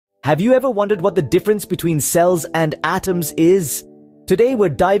Have you ever wondered what the difference between cells and atoms is? Today we're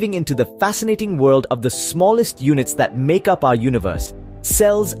diving into the fascinating world of the smallest units that make up our universe,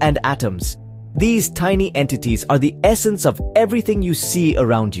 cells and atoms. These tiny entities are the essence of everything you see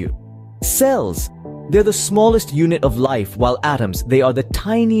around you. Cells, they're the smallest unit of life, while atoms, they are the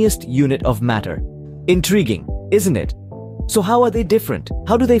tiniest unit of matter. Intriguing, isn't it? So how are they different?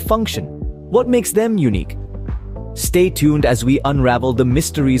 How do they function? What makes them unique? Stay tuned as we unravel the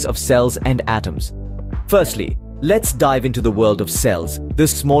mysteries of cells and atoms. Firstly, let's dive into the world of cells, the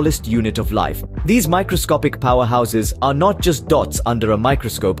smallest unit of life. These microscopic powerhouses are not just dots under a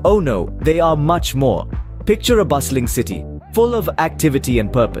microscope. Oh no, they are much more. Picture a bustling city, full of activity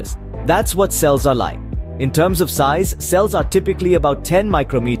and purpose. That's what cells are like. In terms of size, cells are typically about 10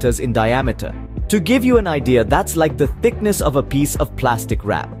 micrometers in diameter. To give you an idea, that's like the thickness of a piece of plastic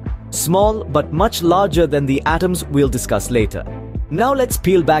wrap. Small, but much larger than the atoms we'll discuss later. Now let's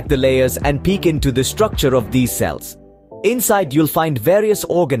peel back the layers and peek into the structure of these cells. Inside you'll find various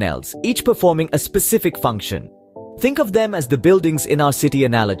organelles, each performing a specific function. Think of them as the buildings in our city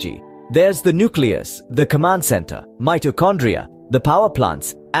analogy. There's the nucleus, the command center, mitochondria, the power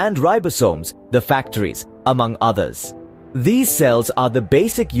plants, and ribosomes, the factories, among others. These cells are the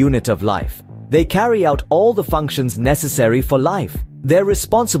basic unit of life. They carry out all the functions necessary for life. They're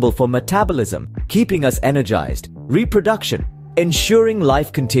responsible for metabolism, keeping us energized, reproduction, ensuring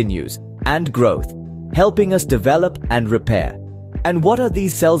life continues, and growth, helping us develop and repair. And what are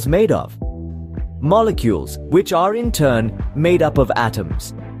these cells made of? Molecules, which are in turn made up of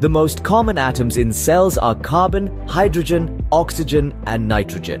atoms. The most common atoms in cells are carbon, hydrogen, oxygen, and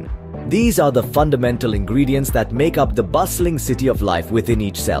nitrogen. These are the fundamental ingredients that make up the bustling city of life within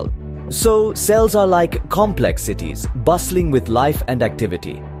each cell. So, cells are like complex cities, bustling with life and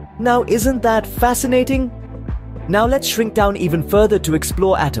activity. Now, isn't that fascinating? Now let's shrink down even further to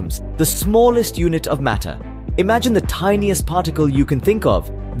explore atoms, the smallest unit of matter. Imagine the tiniest particle you can think of,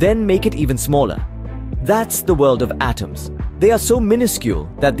 then make it even smaller. That's the world of atoms. They are so minuscule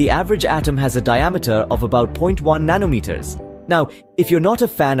that the average atom has a diameter of about 0.1 nanometers. Now, if you're not a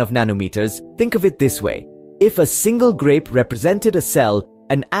fan of nanometers, think of it this way. If a single grape represented a cell,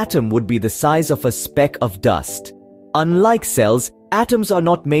 an atom would be the size of a speck of dust. Unlike cells, atoms are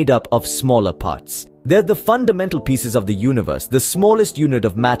not made up of smaller parts. They're the fundamental pieces of the universe, the smallest unit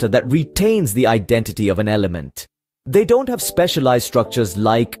of matter that retains the identity of an element. They don't have specialized structures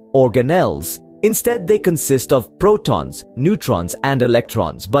like organelles. Instead, they consist of protons, neutrons, and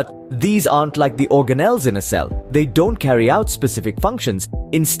electrons. But these aren't like the organelles in a cell. They don't carry out specific functions.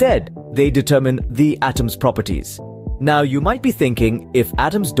 Instead, they determine the atom's properties. Now, you might be thinking, if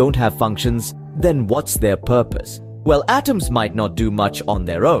atoms don't have functions, then what's their purpose? Well, atoms might not do much on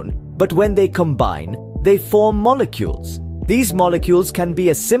their own, but when they combine, they form molecules. These molecules can be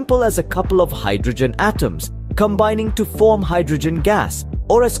as simple as a couple of hydrogen atoms combining to form hydrogen gas,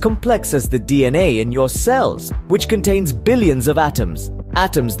 or as complex as the DNA in your cells, which contains billions of atoms.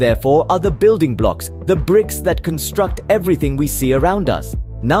 Atoms, therefore, are the building blocks, the bricks that construct everything we see around us.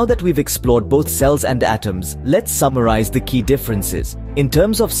 Now that we've explored both cells and atoms, let's summarize the key differences. In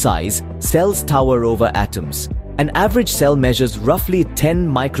terms of size, cells tower over atoms. An average cell measures roughly 10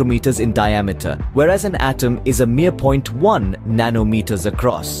 micrometers in diameter, whereas an atom is a mere 0.1 nanometers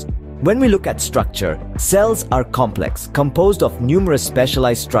across. When we look at structure, cells are complex, composed of numerous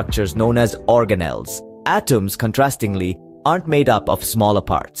specialized structures known as organelles. Atoms, contrastingly, aren't made up of smaller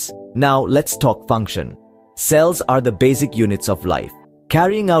parts. Now let's talk function. Cells are the basic units of life,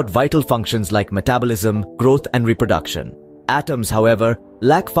 carrying out vital functions like metabolism, growth, and reproduction. Atoms, however,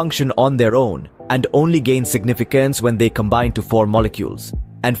 lack function on their own and only gain significance when they combine to form molecules.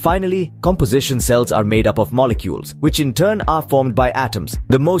 And finally, composition cells are made up of molecules, which in turn are formed by atoms.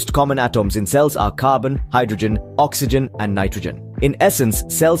 The most common atoms in cells are carbon, hydrogen, oxygen, and nitrogen. In essence,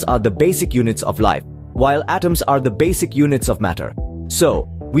 cells are the basic units of life, while atoms are the basic units of matter. So,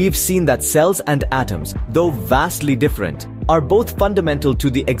 we've seen that cells and atoms, though vastly different, are both fundamental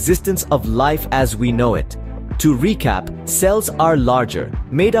to the existence of life as we know it. To recap, cells are larger,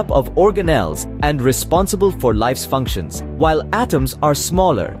 made up of organelles, and responsible for life's functions, while atoms are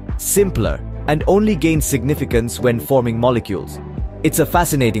smaller, simpler, and only gain significance when forming molecules. It's a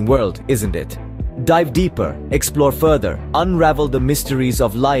fascinating world, isn't it? Dive deeper, explore further, unravel the mysteries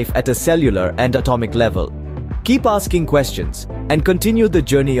of life at a cellular and atomic level. Keep asking questions, and continue the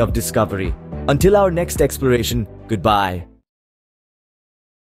journey of discovery. Until our next exploration, goodbye.